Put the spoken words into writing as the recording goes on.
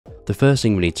the first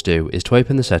thing we need to do is to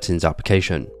open the settings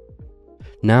application.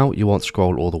 Now you want to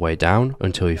scroll all the way down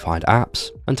until you find apps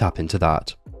and tap into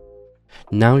that.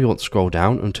 Now you want to scroll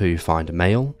down until you find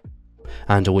mail,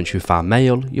 and once you've found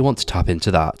mail you want to tap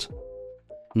into that.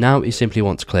 Now you simply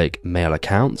want to click mail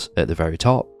accounts at the very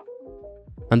top,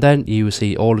 and then you will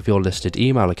see all of your listed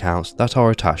email accounts that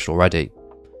are attached already.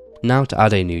 Now to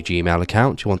add a new Gmail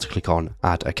account you want to click on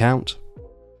add account,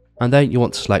 and then you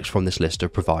want to select from this list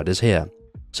of providers here.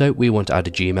 So we want to add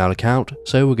a Gmail account,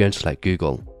 so we're going to select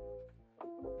Google.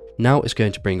 Now it's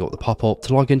going to bring up the pop-up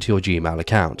to log into your Gmail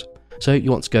account, so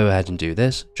you want to go ahead and do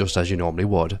this just as you normally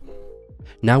would.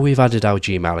 Now we've added our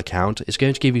Gmail account, it's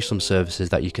going to give you some services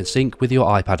that you can sync with your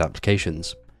iPad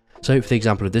applications. So for the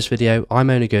example of this video, I'm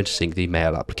only going to sync the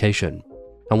mail application,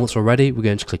 and once we're ready we're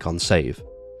going to click on save.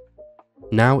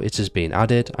 Now it has been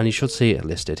added and you should see it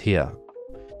listed here.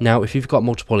 Now if you've got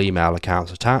multiple email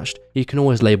accounts attached, you can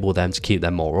always label them to keep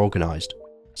them more organised.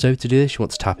 So to do this you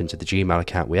want to tap into the Gmail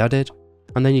account we added,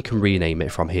 and then you can rename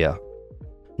it from here.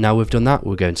 Now we've done that,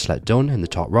 we're going to select done in the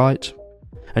top right,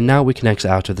 and now we can exit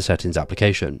out of the settings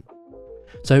application.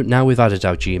 So now we've added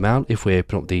our Gmail, if we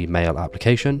open up the mail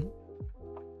application,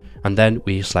 and then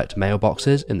we select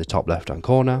mailboxes in the top left hand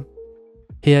corner.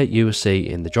 Here you will see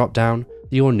in the drop down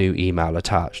your new email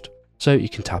attached, so you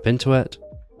can tap into it,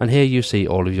 and here you see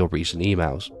all of your recent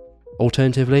emails.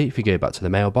 Alternatively, if you go back to the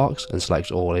mailbox and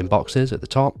select all inboxes at the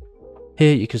top,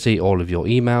 here you can see all of your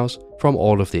emails from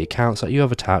all of the accounts that you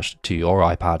have attached to your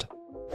iPad.